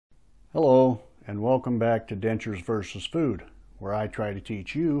and welcome back to Dentures versus Food, where I try to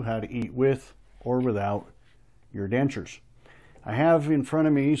teach you how to eat with or without your dentures. I have in front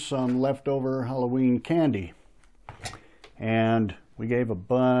of me some leftover Halloween candy, and we gave a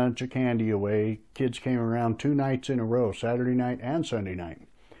bunch of candy away. Kids came around 2 nights in a row, Saturday night and Sunday night,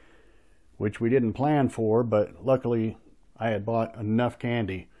 which we didn't plan for, but luckily I had bought enough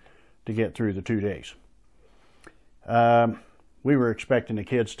candy to get through the 2 days. We were expecting the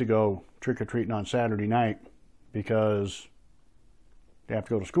kids to go trick-or-treating on Saturday night because they have to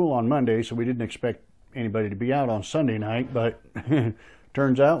go to school on Monday, so we didn't expect anybody to be out on Sunday night, but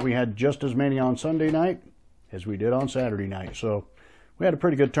turns out we had just as many on Sunday night as we did on Saturday night, so we had a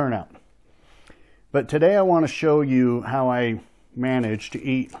pretty good turnout. But today I want to show you how I manage to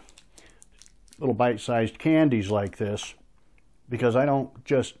eat little bite-sized candies like this, because I don't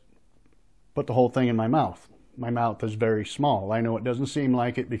just put the whole thing in my mouth. My mouth is very small. I know it doesn't seem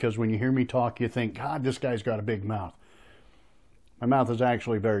like it because when you hear me talk, you think, God, this guy's got a big mouth. My mouth is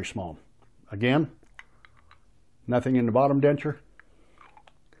actually very small. Again, nothing in the bottom denture.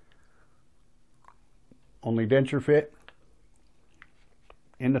 Only denture fit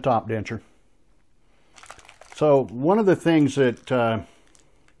in the top denture. So one of the things that I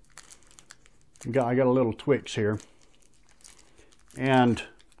got a little Twix here, and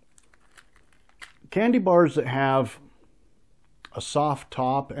candy bars that have a soft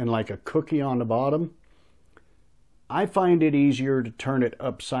top and like a cookie on the bottom, I find it easier to turn it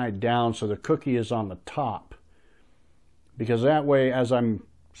upside down so the cookie is on the top, because that way, as I'm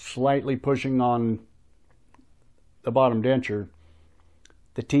slightly pushing on the bottom denture,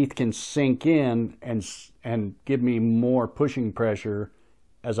 the teeth can sink in and give me more pushing pressure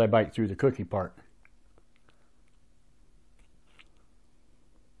as I bite through the cookie part.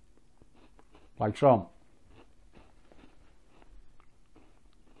 Like so.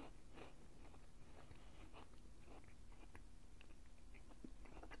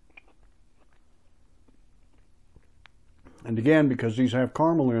 And again, because these have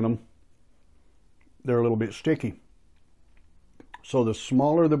caramel in them, they're a little bit sticky. So the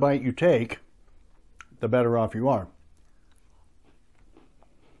smaller the bite you take, the better off you are.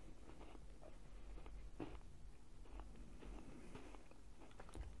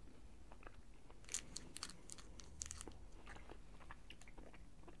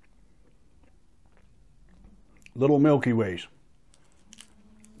 Little Milky Ways.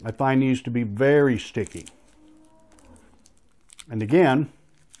 I find these to be very sticky. And again,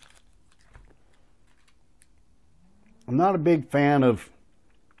 I'm not a big fan of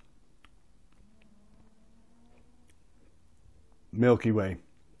Milky Way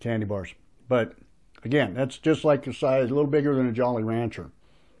candy bars. But again, that's just like the size, a little bigger than a Jolly Rancher.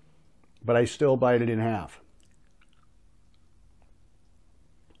 But I still bite it in half.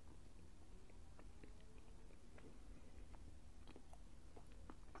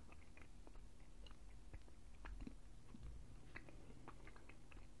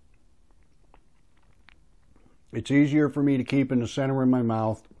 It's easier for me to keep in the center of my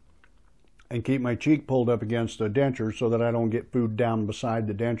mouth and keep my cheek pulled up against the denture so that I don't get food down beside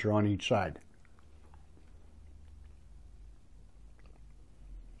the denture on each side.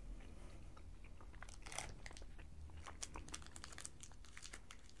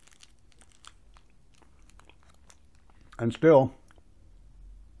 And still,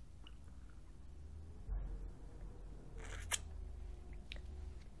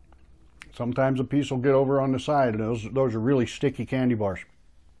 sometimes a piece will get over on the side, and those are really sticky candy bars.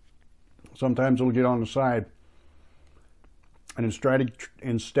 Sometimes it'll get on the side, and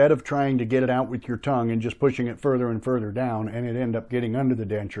instead of trying to get it out with your tongue and just pushing it further and further down, and it end up getting under the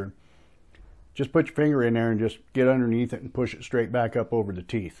denture, just put your finger in there and just get underneath it and push it straight back up over the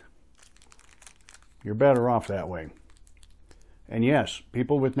teeth. You're better off that way. And yes,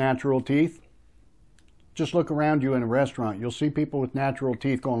 people with natural teeth, just look around you in a restaurant. You'll see people with natural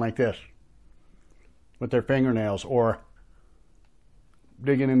teeth going like this with their fingernails, or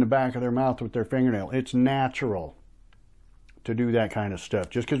digging in the back of their mouth with their fingernail. It's natural to do that kind of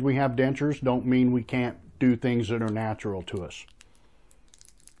stuff. Just because we have dentures don't mean we can't do things that are natural to us.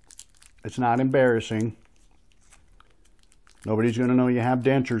 It's not embarrassing. Nobody's going to know you have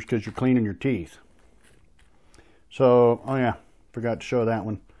dentures because you're cleaning your teeth. So, oh yeah, forgot to show that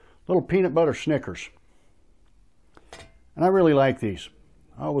one. Little peanut butter Snickers. And I really like these.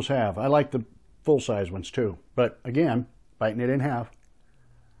 I always have. I like the full-size ones too. But again, biting it in half.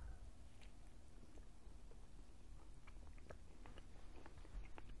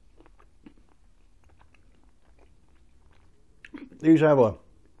 These have a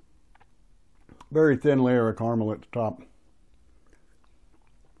very thin layer of caramel at the top.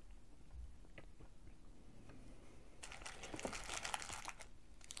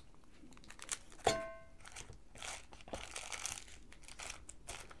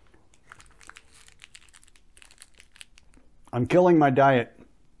 I'm killing my diet.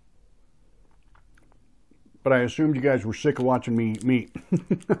 But I assumed you guys were sick of watching me eat meat.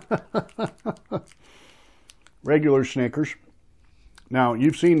 Regular Snickers. Now,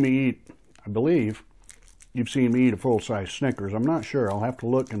 you've seen me eat, I believe, you've seen me eat a full-size Snickers. I'm not sure. I'll have to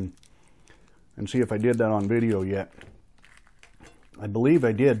look and see if I did that on video yet. I believe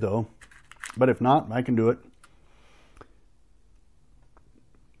I did, though. But if not, I can do it.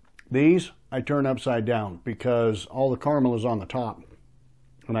 These, I turn upside down because all the caramel is on the top.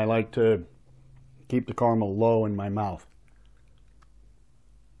 And I like to keep the caramel low in my mouth.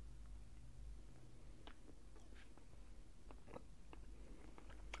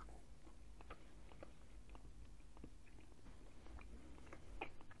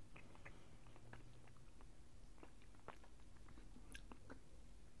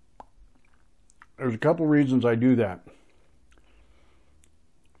 There's a couple reasons I do that.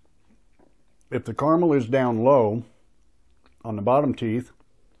 If the caramel is down low on the bottom teeth,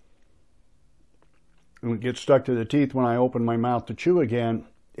 and it gets stuck to the teeth when I open my mouth to chew again,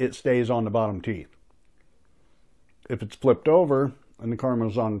 it stays on the bottom teeth. If it's flipped over and the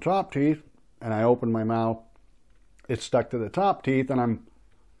caramel's on the top teeth, and I open my mouth, it's stuck to the top teeth, and I'm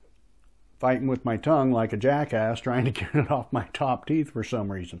fighting with my tongue like a jackass trying to get it off my top teeth for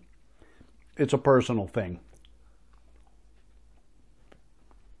some reason. It's a personal thing.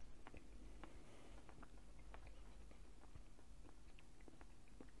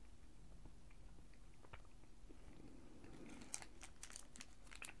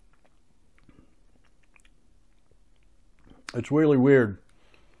 It's really weird.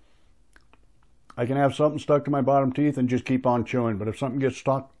 I can have something stuck to my bottom teeth and just keep on chewing, but if something gets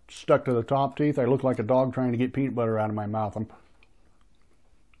stuck to the top teeth, I look like a dog trying to get peanut butter out of my mouth.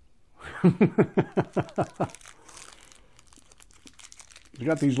 You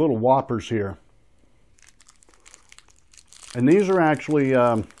got these little Whoppers here. And these are actually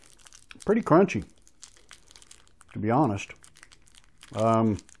pretty crunchy, to be honest.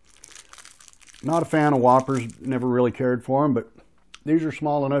 Not a fan of Whoppers, never really cared for them, but these are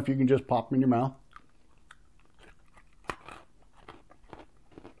small enough you can just pop them in your mouth.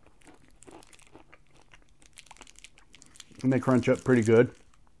 And they crunch up pretty good.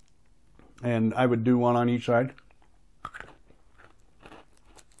 And I would do one on each side.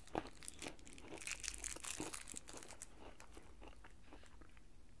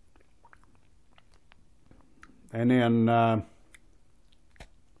 And then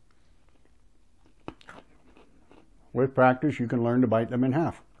with practice, you can learn to bite them in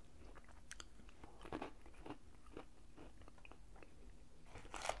half.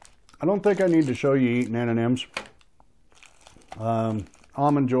 I don't think I need to show you eating M&Ms.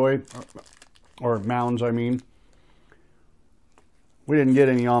 Almond Joy, or Mounds, I mean. We didn't get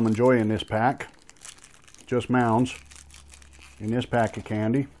any Almond Joy in this pack, just Mounds in this pack of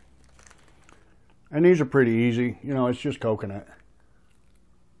candy. And these are pretty easy. You know, it's just coconut.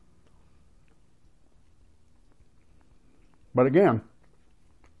 But again,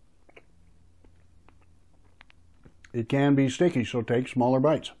 it can be sticky, so take smaller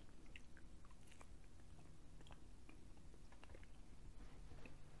bites.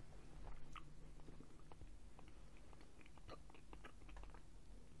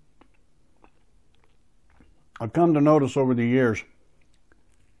 I've come to notice over the years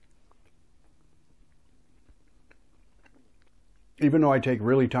even though I take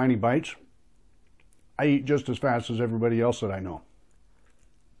really tiny bites, I eat just as fast as everybody else that I know.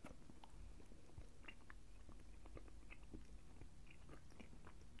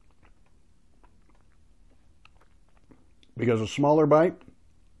 Because a smaller bite,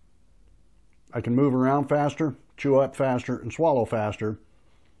 I can move around faster, chew up faster, and swallow faster.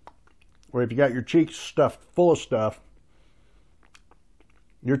 Where if you got your cheeks stuffed full of stuff,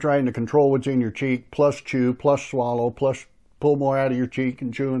 you're trying to control what's in your cheek, plus chew, plus swallow, plus pull more out of your cheek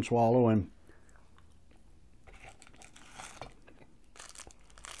and chew and swallow, and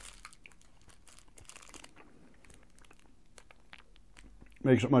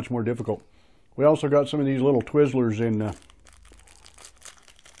makes it much more difficult. We also got some of these little Twizzlers in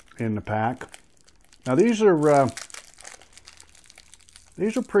the pack. Now these are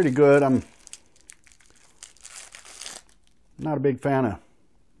pretty good. I'm not a big fan of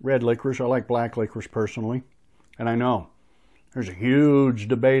red licorice. I like black licorice personally, and I know there's a huge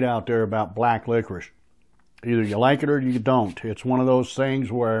debate out there about black licorice. Either you like it or you don't. It's one of those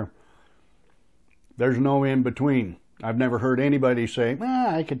things where there's no in between. I've never heard anybody say,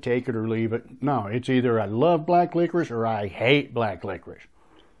 I could take it or leave it. No, it's either I love black licorice or I hate black licorice.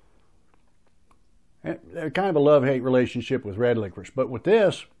 Kind of a love-hate relationship with red licorice. But with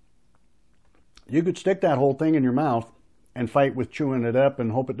this, you could stick that whole thing in your mouth and fight with chewing it up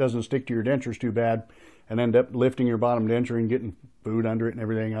and hope it doesn't stick to your dentures too bad and end up lifting your bottom denture and getting food under it and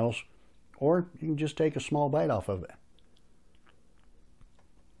everything else. Or you can just take a small bite off of it.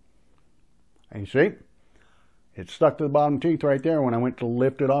 And you see, it stuck to the bottom teeth right there. When I went to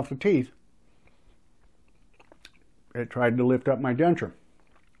lift it off the teeth, it tried to lift up my denture.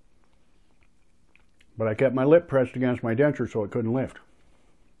 But I kept my lip pressed against my denture so it couldn't lift.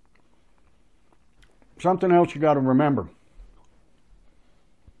 Something else you got to remember.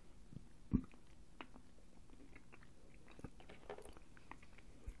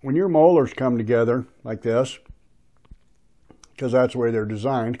 When your molars come together like this, because that's the way they're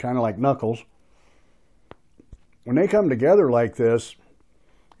designed, kind of like knuckles, when they come together like this,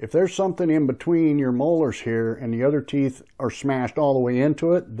 if there's something in between your molars here and the other teeth are smashed all the way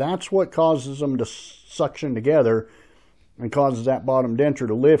into it, that's what causes them to suction together and causes that bottom denture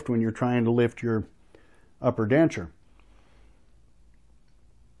to lift when you're trying to lift your upper denture.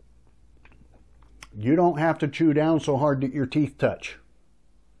 You don't have to chew down so hard that your teeth touch.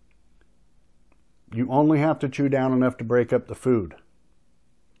 You only have to chew down enough to break up the food.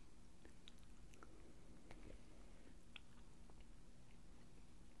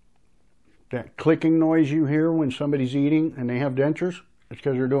 That clicking noise you hear when somebody's eating and they have dentures, it's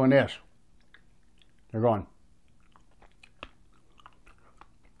because they're doing this. They're going.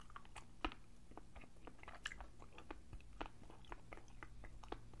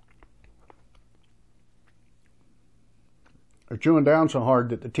 They're chewing down so hard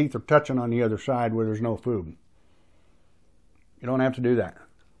that the teeth are touching on the other side where there's no food. You don't have to do that.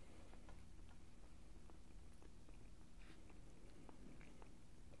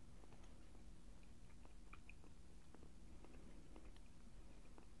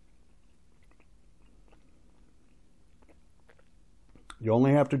 You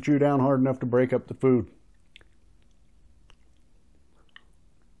only have to chew down hard enough to break up the food.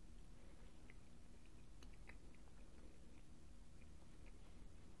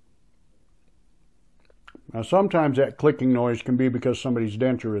 Now sometimes that clicking noise can be because somebody's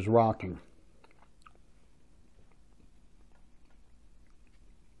denture is rocking.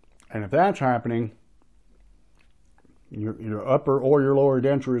 And if that's happening, your upper or your lower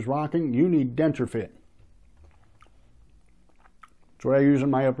denture is rocking, you need denture fit. That's what I use in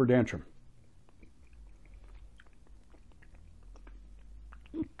my upper denture.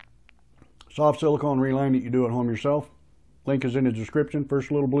 Soft silicone reline that you do at home yourself. Link is in the description.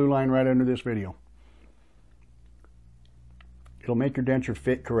 First little blue line right under this video. It'll make your denture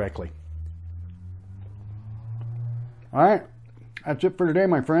fit correctly. All right, that's it for today,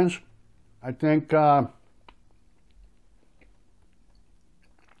 my friends. I think I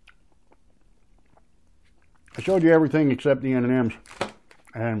showed you everything except the M&Ms.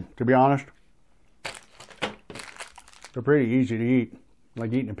 And to be honest, they're pretty easy to eat,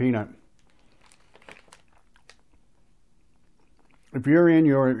 like eating a peanut. If you're in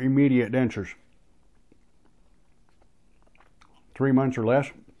your immediate dentures, 3 months or less,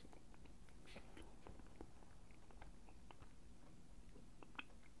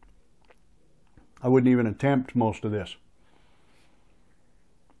 I wouldn't even attempt most of this.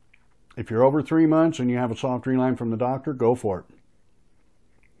 If you're over 3 months and you have a soft reline from the doctor, go for it.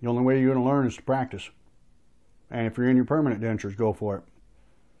 The only way you're going to learn is to practice. And if you're in your permanent dentures, go for it.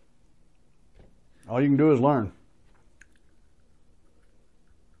 All you can do is learn.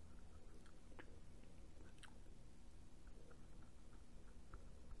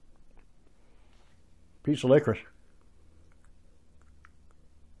 Piece of licorice.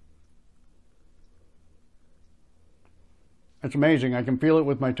 It's amazing. I can feel it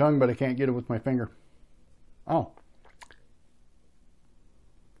with my tongue, but I can't get it with my finger. Oh.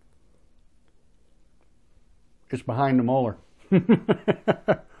 It's behind the molar.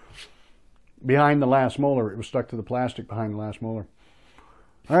 Behind the last molar. It was stuck to the plastic behind the last molar.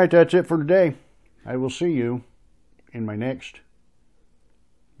 All right, that's it for today. I will see you in my next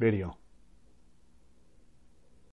video.